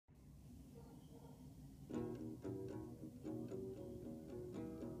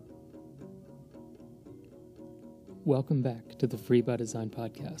Welcome back to the Free by Design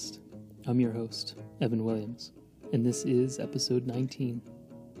podcast. I'm your host, Evan Williams, and this is episode 19.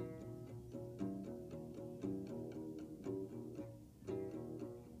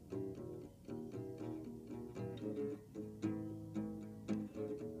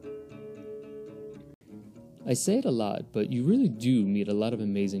 I say it a lot, but you really do meet a lot of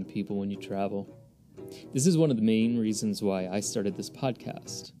amazing people when you travel. This is one of the main reasons why I started this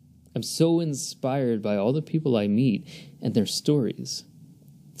podcast. I'm so inspired by all the people I meet and their stories.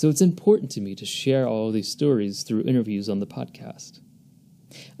 So it's important to me to share all of these stories through interviews on the podcast.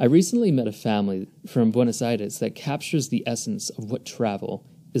 I recently met a family from Buenos Aires that captures the essence of what travel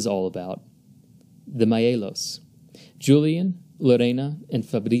is all about. The Maielos, Julian, Lorena, and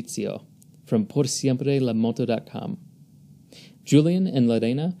Fabrizio from PorSiempreLaMoto.com. Julian and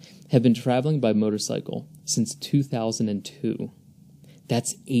Lorena have been traveling by motorcycle since 2002.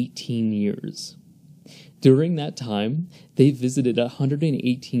 That's 18 years. During that time, they visited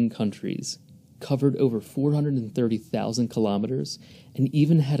 118 countries, covered over 430,000 kilometers, and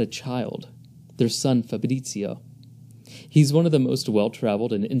even had a child, their son Fabrizio. He's one of the most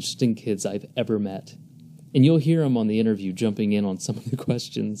well-traveled and interesting kids I've ever met, and you'll hear him on the interview jumping in on some of the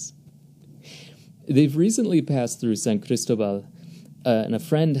questions. They've recently passed through San Cristobal, and a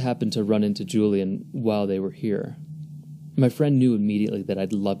friend happened to run into Julian while they were here. My friend knew immediately that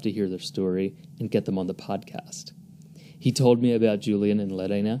I'd love to hear their story and get them on the podcast. He told me about Julian and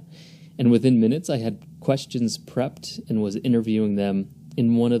Lorena, and within minutes I had questions prepped and was interviewing them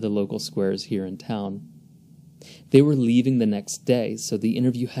in one of the local squares here in town. They were leaving the next day, so the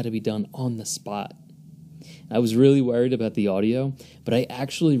interview had to be done on the spot. I was really worried about the audio, but I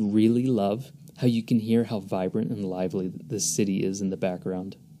actually really love how you can hear how vibrant and lively this city is in the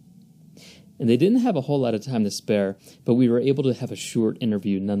background. And they didn't have a whole lot of time to spare, but we were able to have a short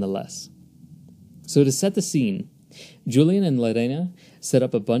interview nonetheless. So to set the scene, Julian and Lorena set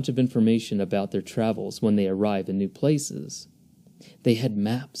up a bunch of information about their travels when they arrive in new places. They had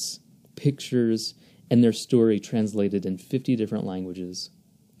maps, pictures, and their story translated in 50 different languages.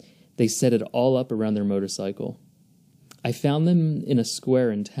 They set it all up around their motorcycle. I found them in a square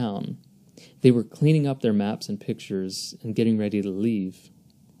in town. They were cleaning up their maps and pictures and getting ready to leave.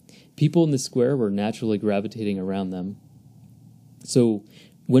 People in the square were naturally gravitating around them. So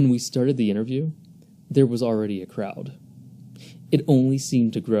when we started the interview, there was already a crowd. It only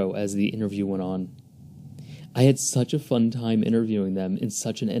seemed to grow as the interview went on. I had such a fun time interviewing them in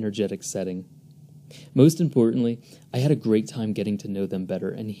such an energetic setting. Most importantly, I had a great time getting to know them better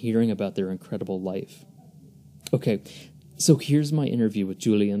and hearing about their incredible life. Okay, so here's my interview with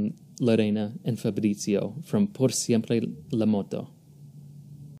Julian, Lorena, and Fabrizio from Por Siempre La Moto.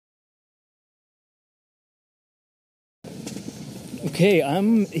 Okay,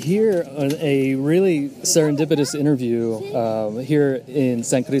 I'm here on a really serendipitous interview here in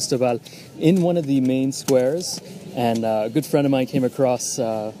San Cristobal in one of the main squares, and a good friend of mine came across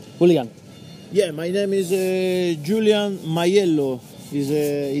Julian. Yeah, my name is Julian Maiello. It's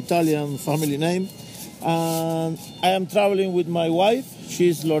an Italian family name. And I am traveling with my wife.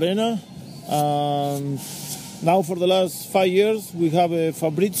 She's Lorena. Now for the last 5 years we have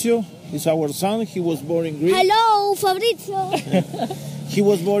Fabrizio. He's our son. He was born in Greece. Hello, Fabrizio. He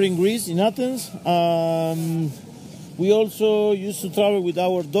was born in Greece, in Athens. We also used to travel with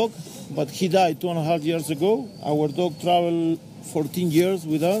our dog, but he died 2.5 years ago. Our dog traveled 14 years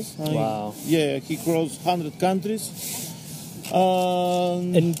with us. Wow. Yeah, he crossed 100 countries.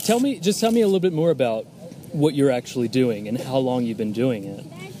 And tell me a little bit more about what you're actually doing and how long you've been doing it.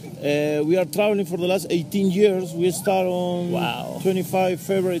 We are traveling for the last 18 years. We start on 25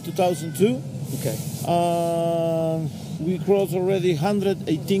 February 2002. Okay. We crossed already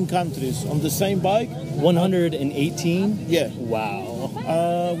 118 countries on the same bike. 118? Yeah.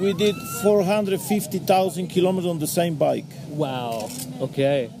 Wow. We did 450,000 kilometers on the same bike. Wow.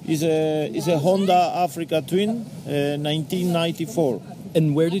 Okay. It's a Honda Africa Twin, 1994.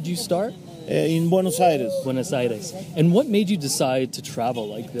 And where did you start? In Buenos Aires. Buenos Aires. And what made you decide to travel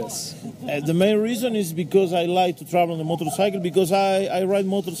like this? The main reason is because I like to travel on a motorcycle, because I ride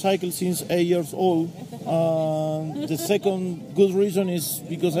motorcycle since 8 years old. The second good reason is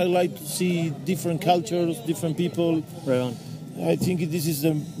because I like to see different cultures, different people. Right on. I think this is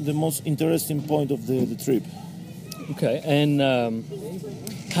the most interesting point of the trip. Okay, and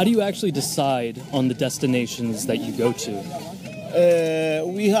how do you actually decide on the destinations that you go to?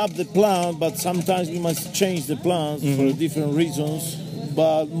 We have the plan, but sometimes we must change the plans for different reasons.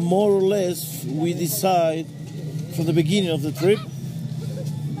 But more or less, we decide from the beginning of the trip.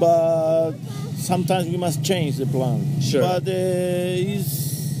 But sometimes we must change the plan. Sure. But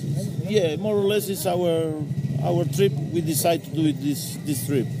more or less, it's our our trip, we decide to do it this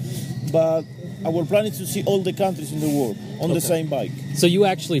trip. But our plan is to see all the countries in the world on the same bike. So you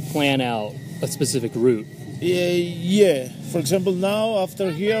actually plan out a specific route. Yeah. For example, now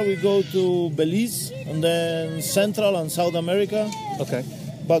after here we go to Belize and then Central and South America. Okay.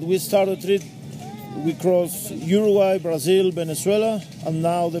 But we start a trip. We cross Uruguay, Brazil, Venezuela, and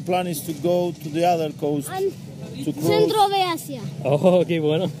now the plan is to go to the other coast. To cross, Centro de Asia. Oh, okay,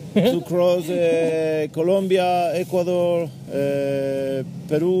 bueno. to cross Colombia, Ecuador,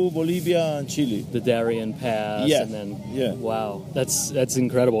 Peru, Bolivia, and Chile. The Darien Pass, Yeah. and then Yeah. wow, that's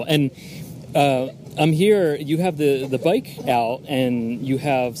incredible. And I'm here. You have the bike out, and you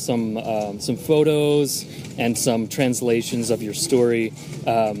have some photos and some translations of your story.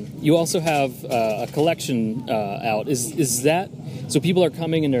 You also have a collection out. Is that so? People are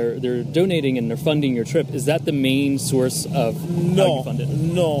coming and they're donating and they're funding your trip. Is that the main source of how you fund it?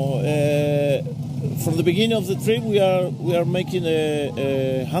 No. From the beginning of the trip, we are making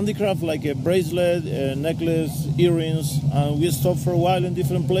a handicraft, like a bracelet, a necklace, earrings, and we stop for a while in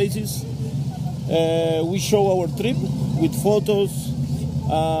different places. We show our trip with photos,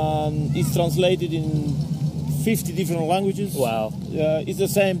 and it's translated in 50 different languages. Wow. It's the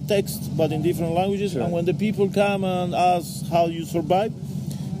same text, but in different languages. Sure. And when the people come and ask how you survive,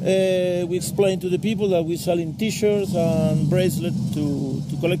 we explain to the people that we're selling T-shirts and bracelets to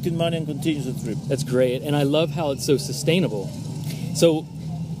collecting money and continue the trip. That's great, and I love how it's so sustainable. So,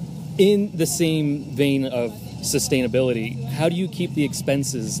 in the same vein of sustainability, how do you keep the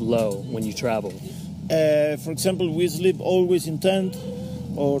expenses low when you travel? For example, we sleep always in tent,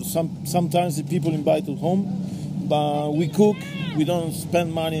 or sometimes the people invite us home. But we cook. We don't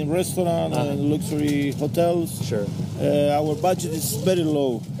spend money in restaurants and luxury hotels. Sure. Our budget is very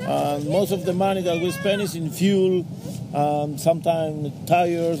low, and most of the money that we spend is in fuel, sometimes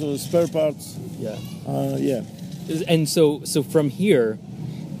tires or spare parts. Yeah. Yeah. And so from here,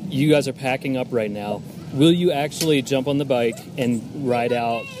 you guys are packing up right now. Will you actually jump on the bike and ride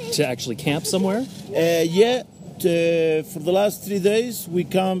out to actually camp somewhere? Yeah. For the last 3 days, we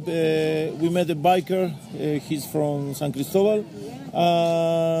camp. We met a biker. He's from San Cristobal.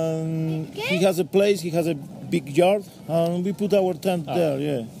 He has a place. He has a big yard, and we put our tent there.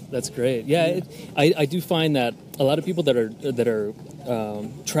 Yeah. That's great. Yeah, I do find that a lot of people that are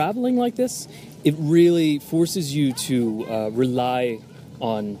traveling like this, it really forces you to rely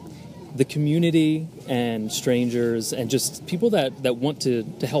on the community and strangers and just people that want to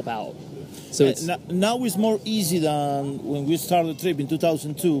help out. So it's, now it's more easy than when we started the trip in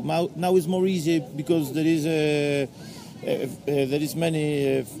 2002. Now it's more easy because there is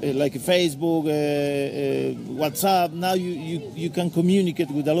many like Facebook, WhatsApp. Now you can communicate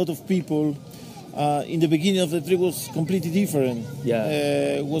with a lot of people. In the beginning of the trip was completely different.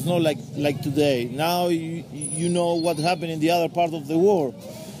 Yeah. It was not like today. Now you know what happened in the other part of the world.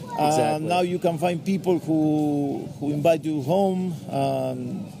 Exactly. Now you can find people who invite you home.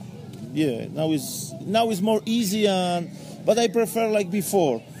 Yeah, now it's more easy, but I prefer like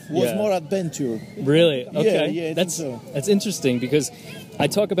before. It was more adventure. Really? Okay. Yeah, that's interesting because I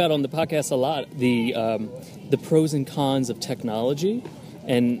talk about on the podcast a lot the pros and cons of technology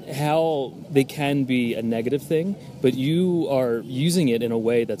and how they can be a negative thing, but you are using it in a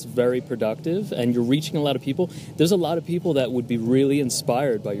way that's very productive and you're reaching a lot of people. There's a lot of people that would be really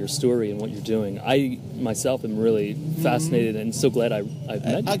inspired by your story and what you're doing. I myself am really fascinated and so glad I've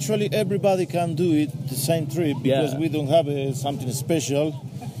met you. Actually, everybody can do it, the same trip, because we don't have something special.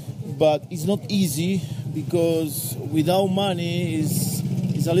 But it's not easy because without money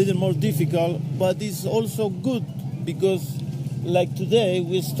is a little more difficult, but it's also good because like today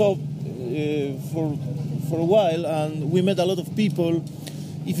we stopped for a while and we met a lot of people.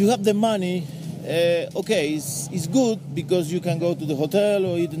 If you have the money, okay, it's good because you can go to the hotel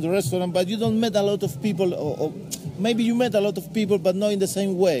or eat in the restaurant, but you don't meet a lot of people, or maybe you met a lot of people but not in the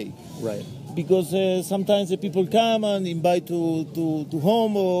same way. Right. Because sometimes the people come and invite to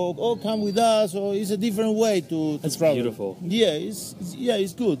home or come with us, or it's a different way to That's travel. beautiful. Yeah,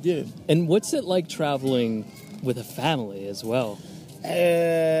 it's good. Yeah. And what's it like traveling with a family as well?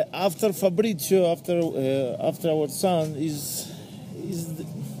 After Fabrizio, after our son, is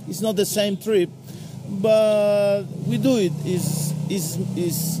not the same trip, but we do it.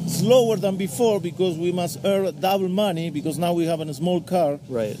 It's slower than before because we must earn double money because now we have a small car.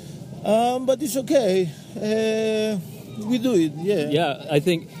 Right. But it's okay. We do it, yeah. Yeah, I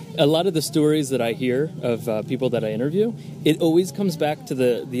think a lot of the stories that I hear of people that I interview, it always comes back to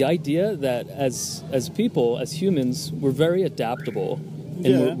the idea that as people, as humans, we're very adaptable.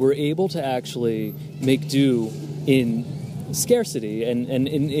 And we're able to actually make do in scarcity and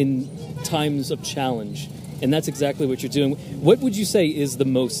in times of challenge. And that's exactly what you're doing. What would you say is the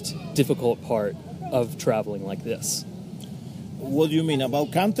most difficult part of traveling like this? What do you mean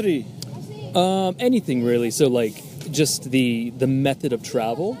about country? Anything really. So like just the method of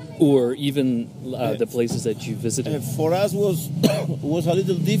travel, or even the places that you visited. For us was was a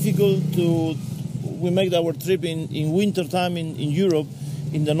little difficult to. We made our trip in winter time in Europe,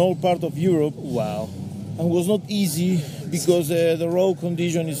 in the north part of Europe. Wow. And it was not easy because the road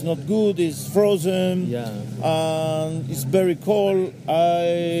condition is not good. It's frozen. Yeah. And it's very cold.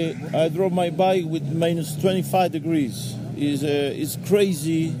 I drove my bike with minus 25 degrees. It's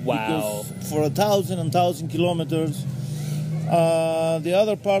crazy. Wow. Because for 1,000 kilometers. The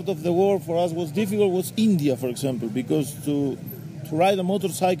other part of the world for us was difficult was India, for example, because to ride a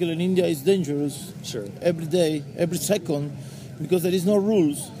motorcycle in India is dangerous. Sure. Every day, every second, because there is no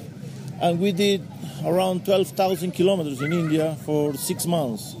rules. And we did around 12,000 kilometers in India for 6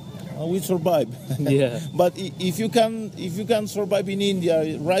 months. And we survived. Yeah. But if you can survive in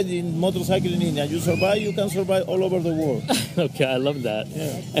India, riding motorcycle in India, you can survive all over the world. Okay, I love that.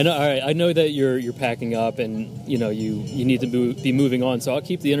 Yeah. And all right, I know that you're packing up, and you know you need to be moving on. So I'll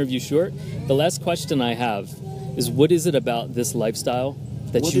keep the interview short. The last question I have is, what is it about this lifestyle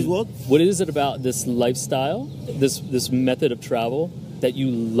that What is it about this lifestyle, this method of travel that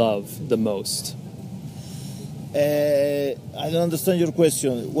you love the most? I don't understand your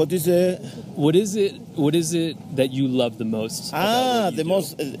question. What is it that you love the most? The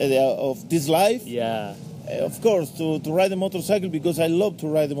most of this life? Yeah. Of course, to ride a motorcycle, because I love to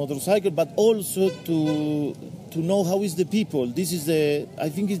ride a motorcycle, but also to know how is the people. This is I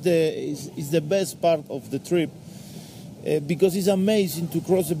think is the best part of the trip, because it's amazing to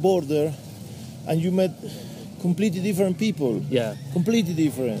cross the border, and you met completely different people. Yeah. Completely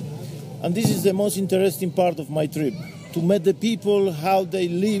different. And this is the most interesting part of my trip, to meet the people, how they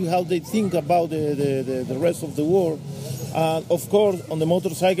live, how they think about the rest of the world. Of course, on the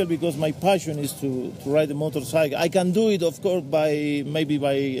motorcycle, because my passion is to ride a motorcycle. I can do it, of course, by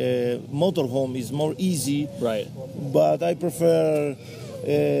motorhome is more easy. Right. But I prefer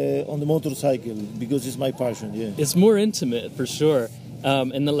on the motorcycle because it's my passion, yeah. It's more intimate, for sure.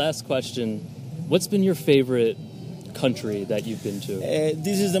 And the last question, what's been your favorite country that you've been to?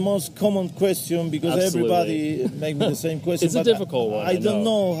 This is the most common question, because Absolutely. everybody makes me the same question. It's a difficult one. I don't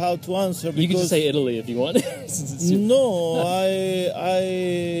know how to answer. You can just say Italy if you want. No,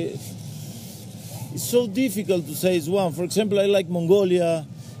 it's so difficult to say it's one. For example, I like Mongolia,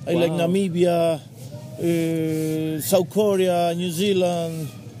 I like Namibia, South Korea, New Zealand,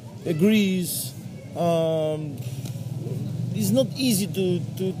 Greece. It's not easy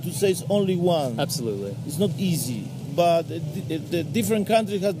to say it's only one. Absolutely. It's not easy, but the different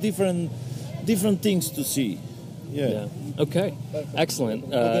countries have different things to see. Yeah. Okay. Excellent.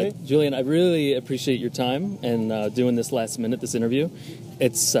 Okay. Julian, I really appreciate your time and doing this last minute, this interview.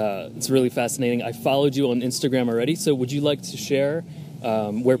 It's really fascinating. I followed you on Instagram already, so would you like to share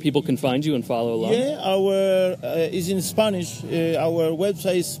where people can find you and follow along? Yeah, is in Spanish. Our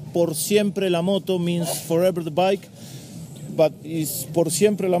website is Por Siempre La Moto, means forever the bike, but it's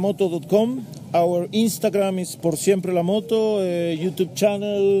porsiemprelamoto.com. Our Instagram is Por Siempre La Moto, YouTube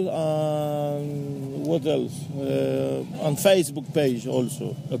channel, and what else? And Facebook page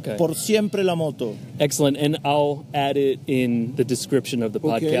also. Okay. Por Siempre La Moto. Excellent, and I'll add it in the description of the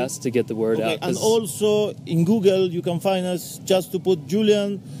podcast to get the word out. And also in Google you can find us just to put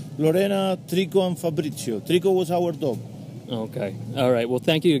Julian, Lorena, Trico, and Fabrizio. Trico was our dog. Okay. All right. Well,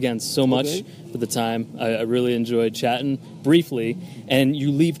 thank you again so much for the time. I really enjoyed chatting briefly. And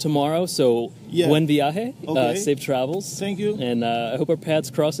you leave tomorrow, so buen viaje. Safe travels. Thank you. And I hope our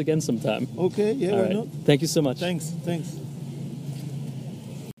paths cross again sometime. Okay. Yeah, why not? Thank you so much. Thanks.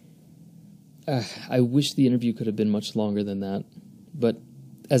 I wish the interview could have been much longer than that. But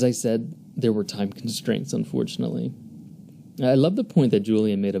as I said, there were time constraints, unfortunately. I love the point that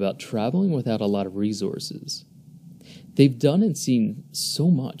Julian made about traveling without a lot of resources. They've done and seen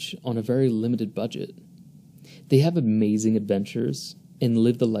so much on a very limited budget. They have amazing adventures and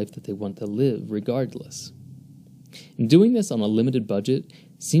live the life that they want to live regardless. And doing this on a limited budget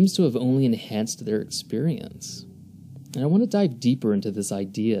seems to have only enhanced their experience. And I want to dive deeper into this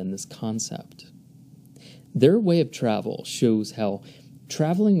idea and this concept. Their way of travel shows how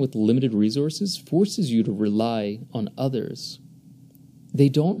traveling with limited resources forces you to rely on others. They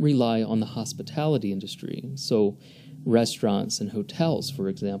don't rely on the hospitality industry, so restaurants and hotels, for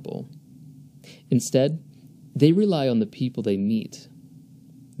example. Instead, they rely on the people they meet.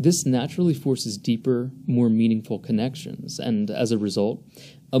 This naturally forces deeper, more meaningful connections, and as a result,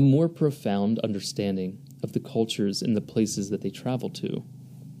 a more profound understanding of the cultures and the places that they travel to.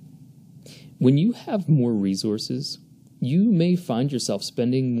 When you have more resources, you may find yourself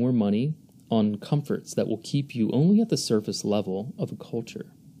spending more money on comforts that will keep you only at the surface level of a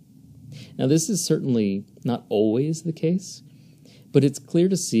culture. Now, this is certainly not always the case, but it's clear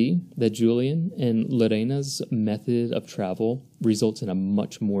to see that Julian and Lorena's method of travel results in a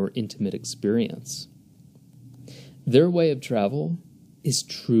much more intimate experience. Their way of travel is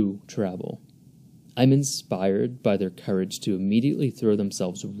true travel. I'm inspired by their courage to immediately throw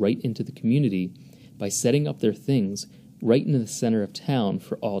themselves right into the community by setting up their things right in the center of town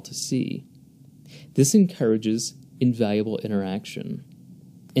for all to see. This encourages invaluable interaction,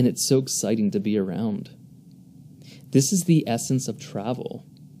 and it's so exciting to be around. This is the essence of travel.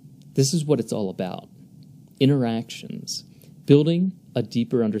 This is what it's all about. Interactions, building a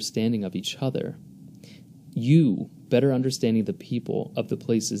deeper understanding of each other. You better understanding the people of the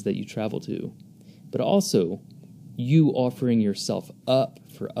places that you travel to, but also you offering yourself up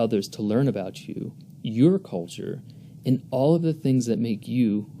for others to learn about you, your culture, and all of the things that make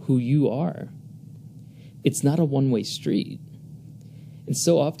you who you are. It's not a one-way street. And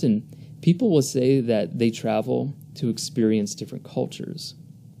so often, people will say that they travel to experience different cultures.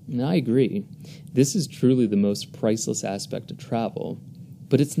 And I agree. This is truly the most priceless aspect of travel.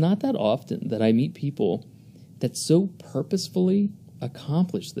 But it's not that often that I meet people that so purposefully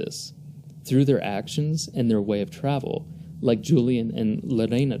accomplish this through their actions and their way of travel, like Julian and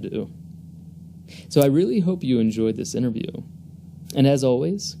Lorena do. So I really hope you enjoyed this interview. And as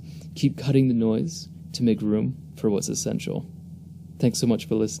always, keep cutting the noise to make room for what's essential. Thanks so much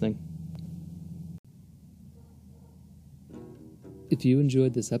for listening. If you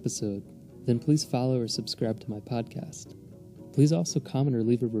enjoyed this episode, then please follow or subscribe to my podcast. Please also comment or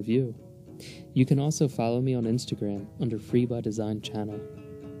leave a review. You can also follow me on Instagram under Free by Design channel.